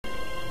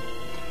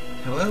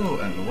Hello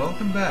and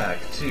welcome back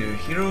to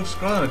Heroes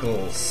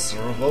Chronicles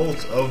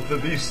Revolt of the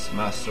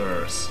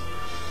Beastmasters.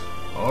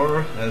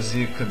 Or, as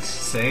you could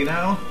say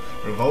now,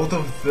 Revolt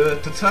of the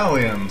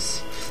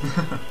Totalians.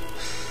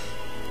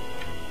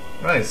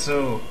 Right,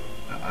 so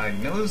I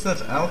noticed that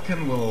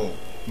Alkin will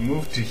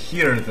move to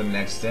here the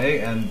next day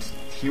and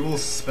he will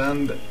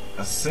spend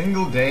a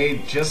single day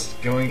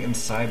just going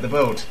inside the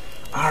boat.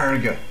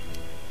 Arg!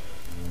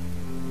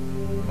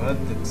 But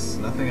it's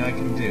nothing I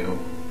can do.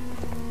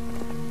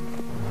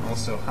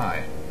 Also,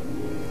 hi.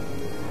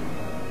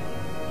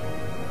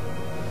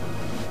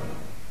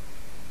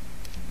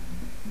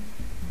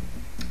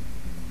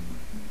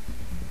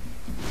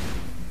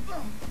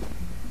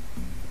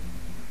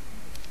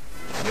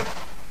 Yep.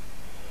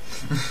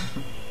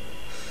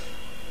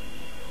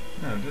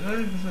 Now, did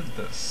I visit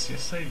this?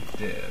 Yes, I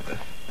did.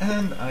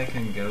 And I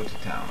can go to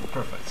town.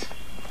 Perfect.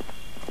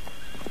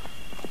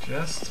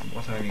 Just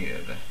what I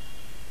needed.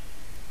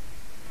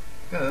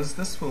 Because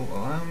this will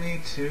allow me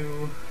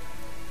to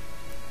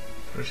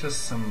purchase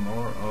some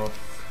more of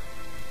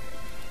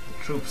the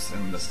troops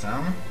in this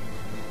town.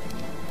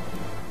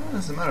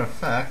 As a matter of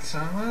fact,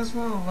 I might as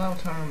well allow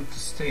Tarnum to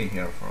stay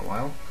here for a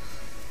while.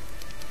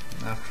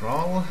 After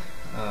all,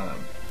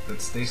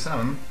 it's day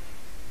 7.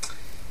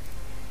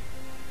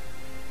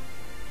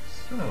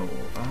 So,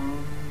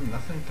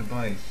 nothing to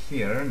buy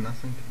here,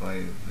 nothing to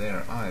buy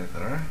there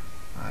either.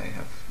 I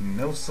have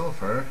no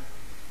silver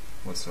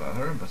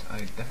whatsoever, but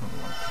I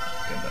definitely want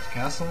to get that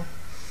castle.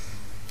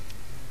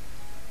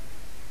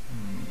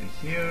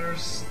 Here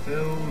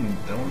still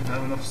don't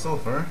have enough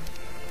silver.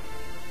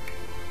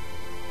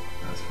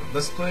 As for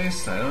this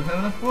place, I don't have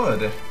enough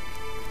wood.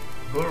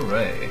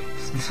 Hooray!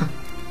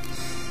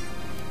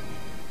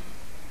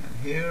 And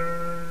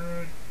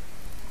here,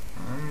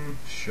 I'm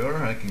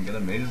sure I can get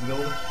a mage's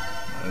guild.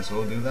 Might as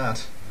well do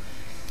that.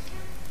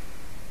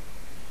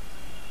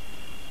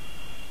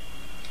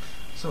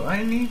 So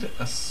I need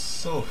a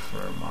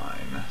sulfur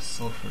mine,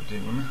 sulfur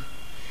dune.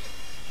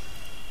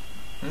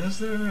 Is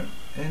there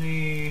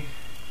any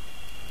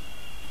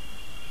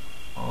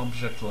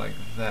object like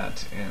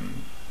that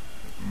in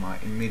my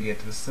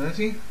immediate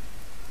vicinity?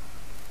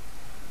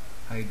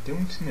 I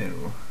don't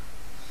know.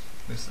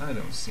 At least I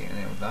don't see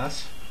any of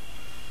that.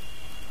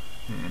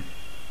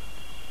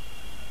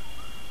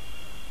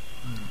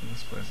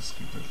 This place is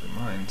completely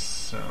mined,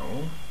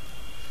 so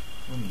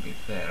wouldn't be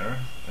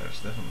there. There's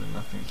definitely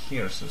nothing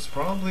here, so it's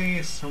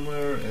probably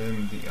somewhere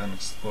in the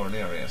unexplored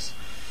areas.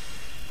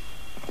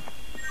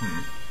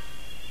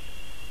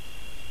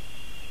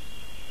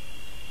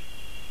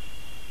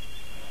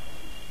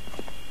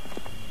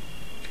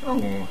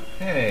 Oh,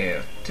 hey,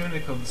 a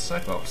tunic of the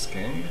Cyclops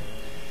King.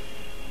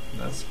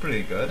 That's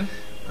pretty good.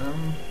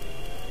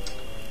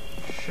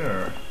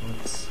 Sure,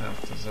 let's have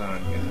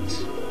Tazar get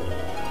it.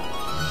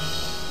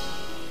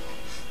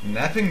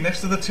 Napping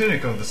next to the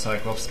tunic of the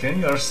Cyclops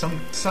King are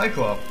some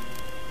Cyclopses?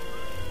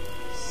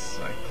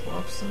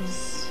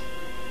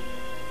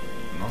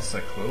 Not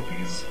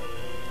Cyclopes?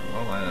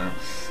 Well, I don't know.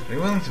 Are you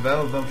willing to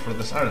battle them for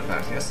this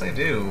artifact? Yes, I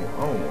do.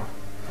 Oh.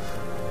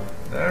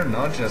 They're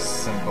not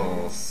just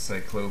simple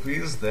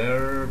Cyclopes,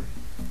 they're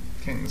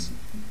kings.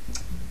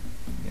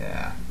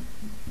 Yeah.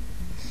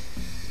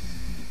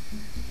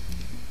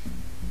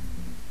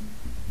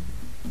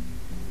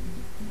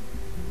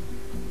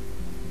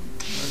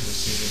 I'll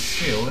just use a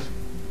shield to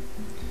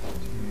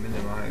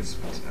minimize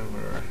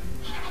whatever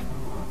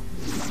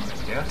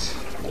I get.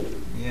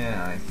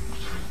 Yeah, I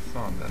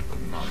thought that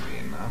would not be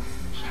enough.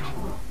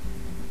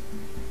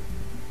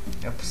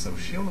 Yep, so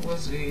shield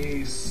was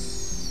a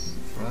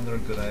rather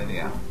good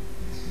idea.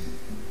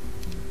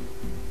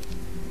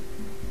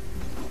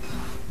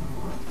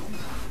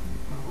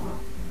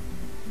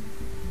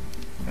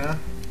 Yeah.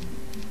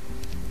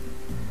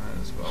 Might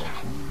as well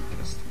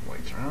just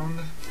wait around.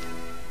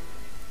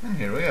 And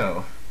here we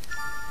go.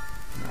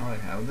 Now I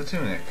have the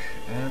tunic.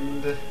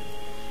 And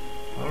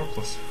power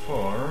plus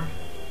 4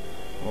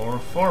 or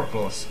 4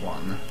 plus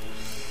 1.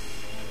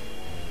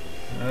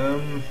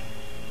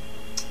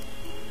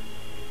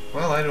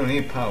 Well, I don't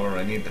need power,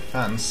 I need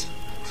defense.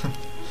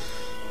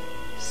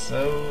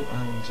 So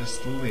I'll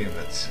just leave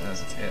it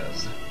as it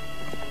is.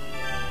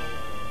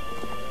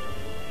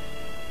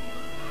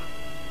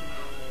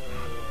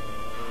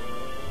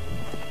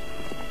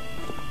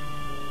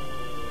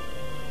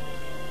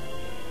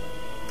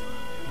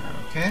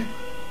 Okay.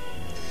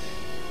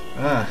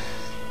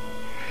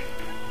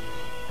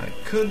 I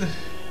could...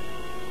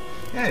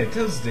 Yeah, it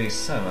is day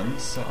 7,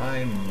 so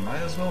I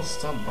might as well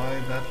stop by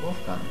that wolf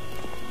pen.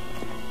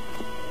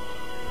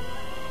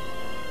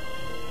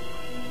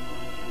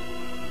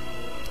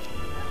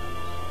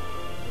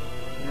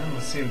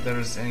 See if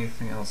there's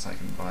anything else I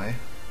can buy.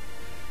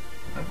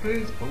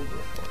 Upgrade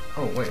Overfort.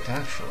 Oh wait,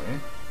 actually,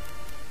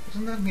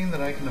 doesn't that mean that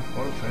I can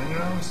afford training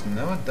grounds?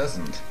 No, it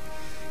doesn't.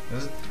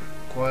 Because it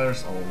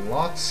requires a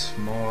lot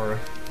more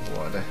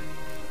wood.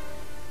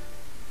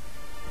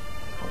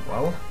 Oh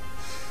well.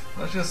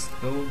 Let's just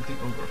build the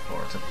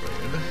Overfort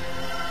upgrade.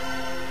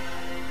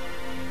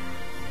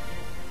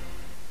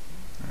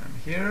 And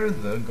here,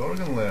 the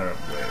Gorgon Lair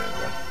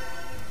upgraded.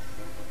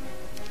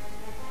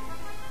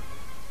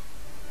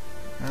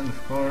 And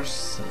of course,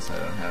 since I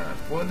don't have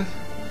enough wood,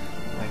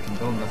 I can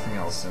build nothing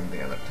else in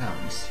the other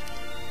towns.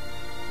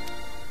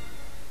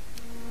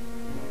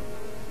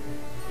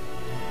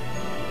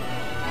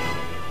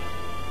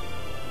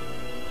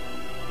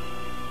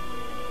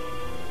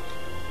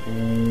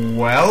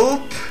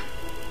 Welp!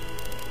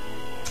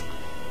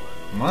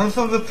 Month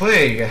of the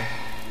Plague.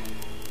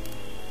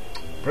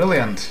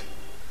 Brilliant.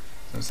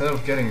 So instead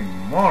of getting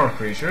more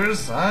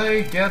creatures,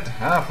 I get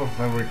half of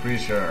every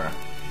creature.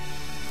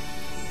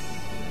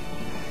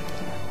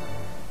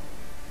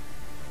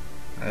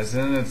 As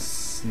in,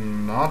 it's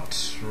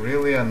not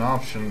really an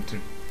option to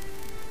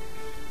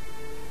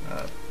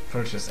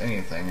purchase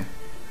anything.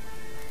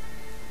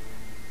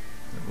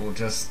 It will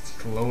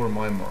just lower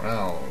my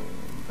morale,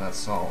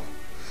 that's all.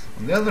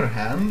 On the other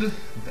hand,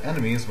 the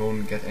enemies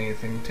won't get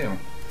anything too.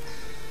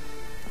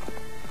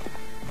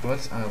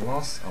 But I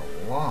lost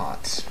a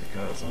lot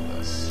because of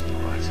this.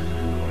 Right,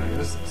 what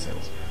is the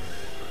sales?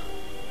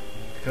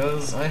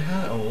 Because I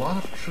had a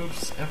lot of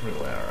troops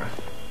everywhere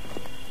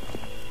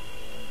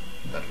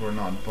that were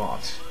not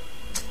bought.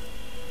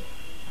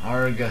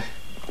 Arg.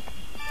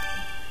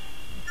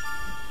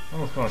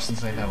 Well, of course,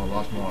 since I have a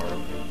lot more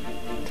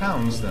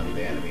towns than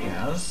the enemy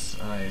has,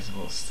 I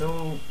will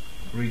still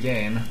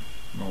regain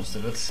most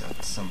of it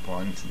at some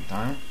point in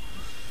time.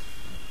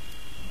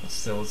 But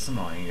still, it's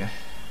annoying.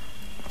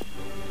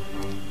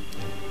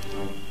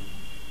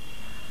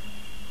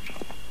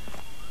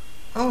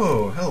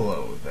 Oh,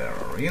 hello there,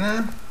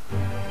 Arena.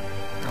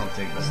 I'll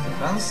take this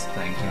defense,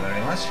 thank you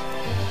very much.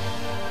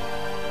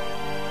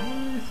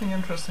 Anything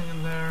interesting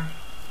in there?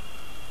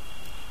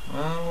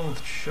 Well,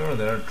 sure,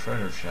 there are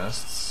treasure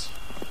chests,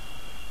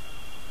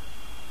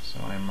 so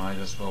I might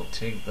as well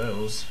take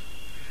those.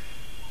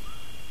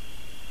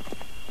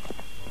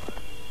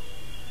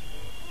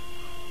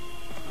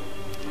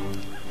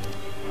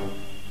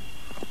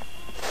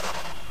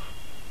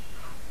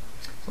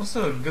 It's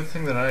also a good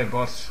thing that I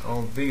bought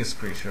all these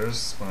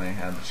creatures when I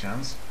had the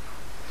chance.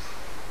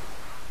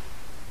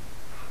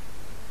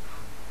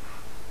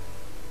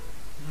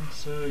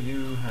 So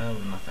you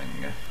have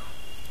nothing.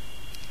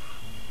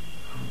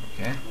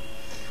 Okay.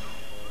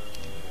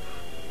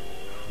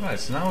 Right,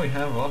 so now we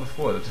have a lot of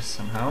wood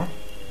somehow.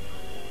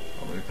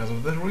 Probably because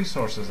of the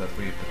resources that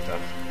we picked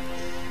up.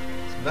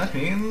 So that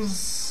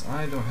means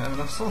I don't have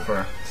enough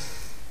sulfur.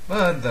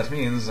 But that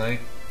means I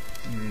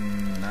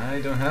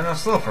don't have enough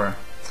sulfur.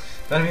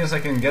 That means I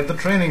can get the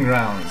training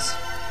grounds.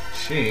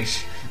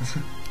 Sheesh.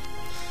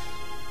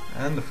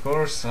 And of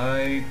course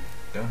I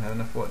don't have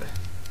enough wood.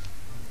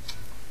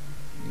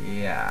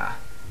 Yeah.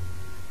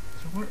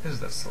 So where is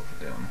that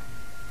sulfur down?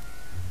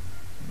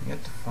 I'm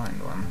yet to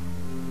find one.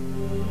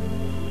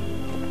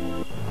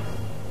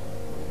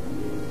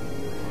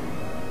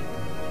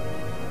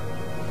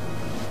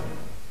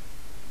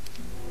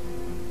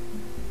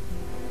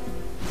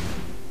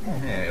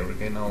 Hey, I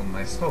regained all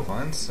my skill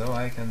points, so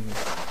I can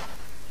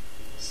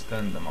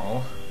spend them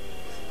all.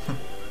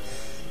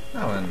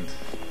 Oh, and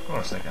of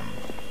course I can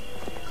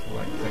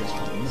collect things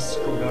from the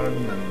mystical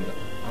garden and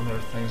other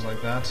things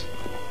like that.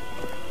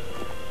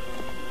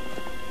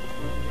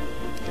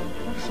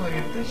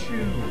 Actually, did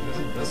you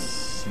visit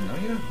this? No,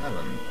 you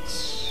haven't.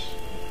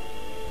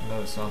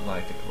 Though it's not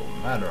like it will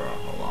matter a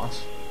whole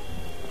lot.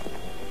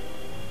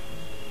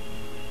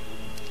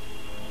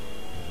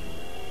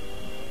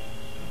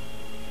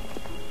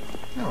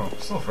 Oh,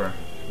 sulfur.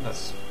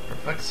 That's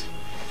perfect.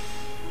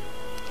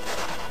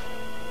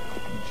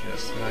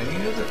 Just what I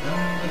needed,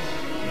 and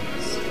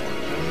yes,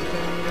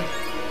 everything.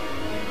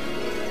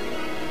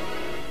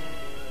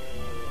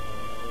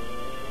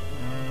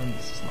 And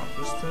this is not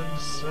listed,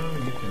 so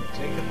you can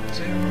take it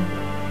too.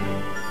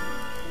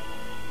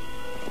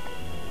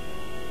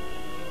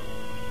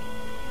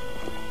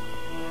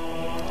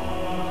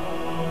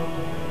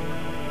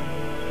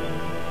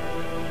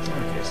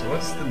 Okay, so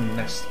what's the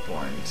next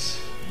point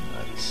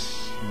that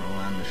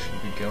Mudlanders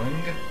should be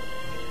going?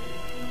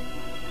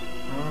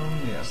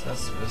 Yes,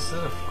 that's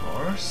visited, of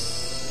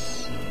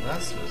course.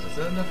 That's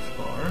visited, of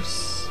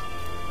course.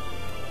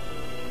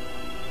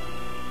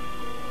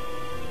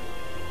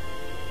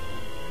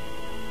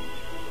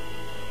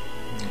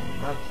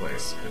 That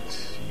place could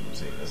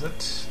use a visit.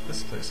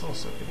 This place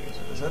also could use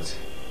a visit.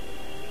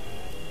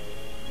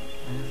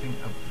 Anything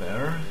up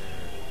there?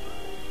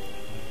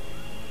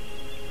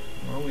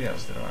 Well,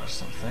 yes, there are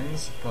some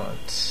things,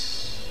 but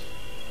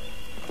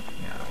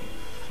yeah,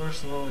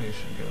 first of all, you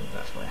should go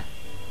that way.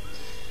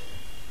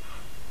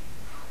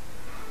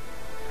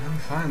 And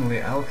finally,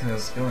 Alkin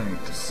is going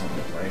to some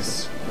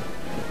place.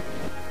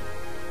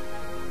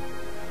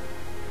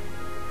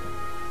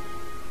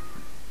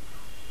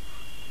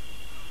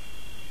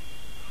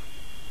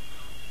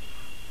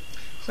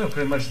 So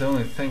pretty much the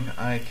only thing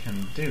I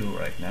can do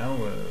right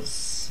now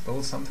is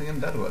build something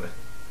in Deadwood.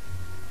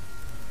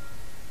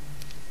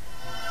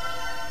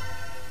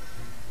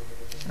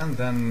 And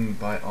then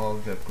buy all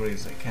the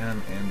upgrades I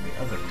can in the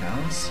other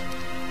towns.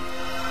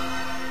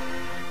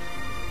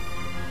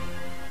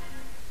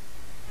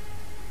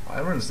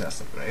 Wyvern's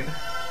Nest upgrade.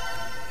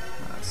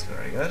 That's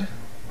very good.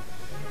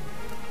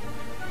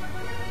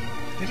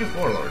 Native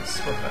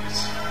warlords, perfect.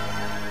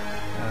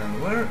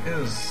 And where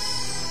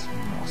is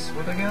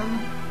Mosswood again?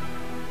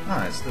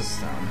 Ah, it's this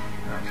town.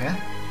 Okay.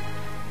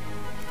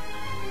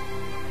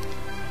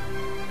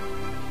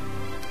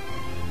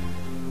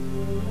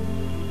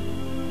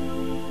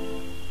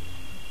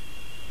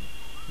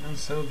 And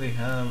so they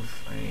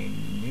have a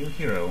new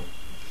hero.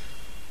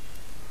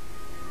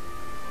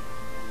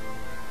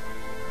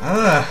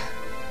 Ah!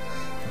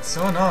 It's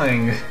so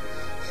annoying.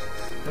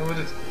 Why would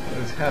it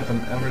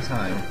happen every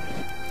time?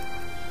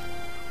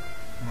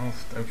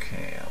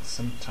 Okay, I'll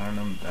send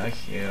Tarnum back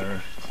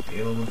here to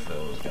deal with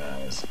those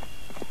guys.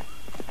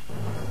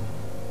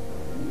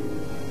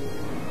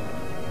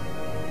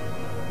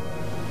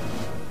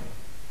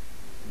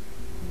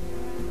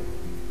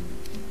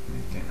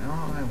 Okay,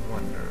 now I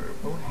wonder,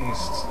 what will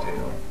haste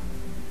do?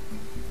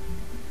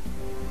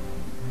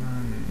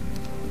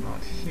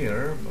 Not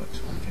here, but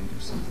we can do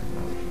something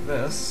about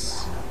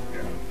this.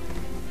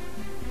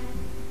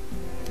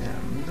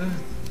 And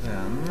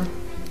then...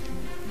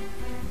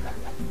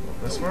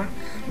 will this work?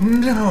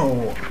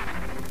 No!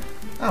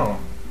 Oh,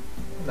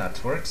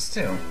 that works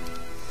too.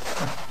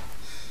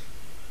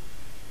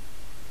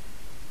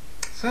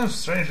 Sounds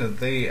strange that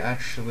they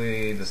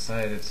actually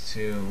decided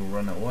to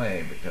run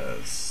away,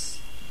 because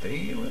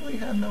they really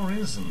had no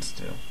reasons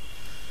to.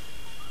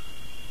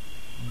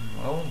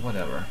 Well,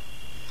 whatever.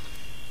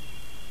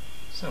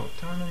 So,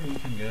 Tarnum, you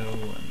can go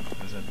and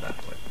visit that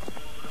way.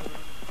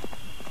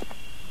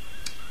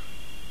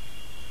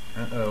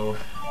 Uh-oh.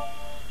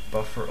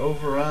 Buffer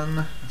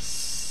overrun.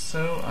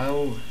 So,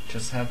 I'll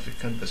just have to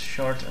cut this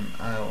short and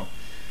I'll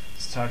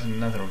start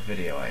another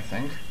video, I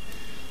think.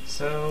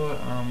 So,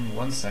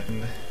 1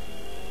 second.